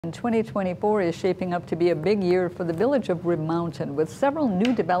And 2024 is shaping up to be a big year for the village of Rib Mountain, with several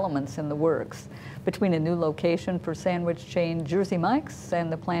new developments in the works. Between a new location for sandwich chain Jersey Mike's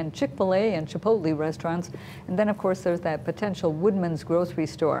and the planned Chick-fil-A and Chipotle restaurants, and then of course there's that potential Woodman's grocery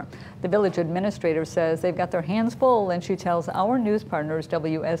store. The village administrator says they've got their hands full, and she tells our news partners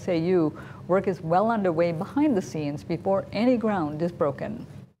WSAU work is well underway behind the scenes before any ground is broken.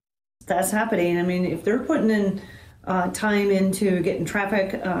 That's happening. I mean, if they're putting in time into getting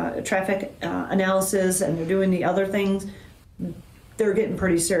traffic analysis, and they're doing the other things, they're getting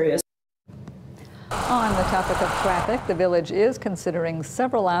pretty serious. On the topic of traffic, the village is considering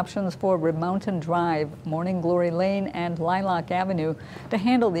several options for Rib Mountain Drive, Morning Glory Lane, and Lilac Avenue to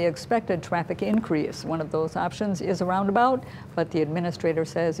handle the expected traffic increase. One of those options is a roundabout, but the administrator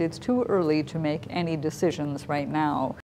says it's too early to make any decisions right now.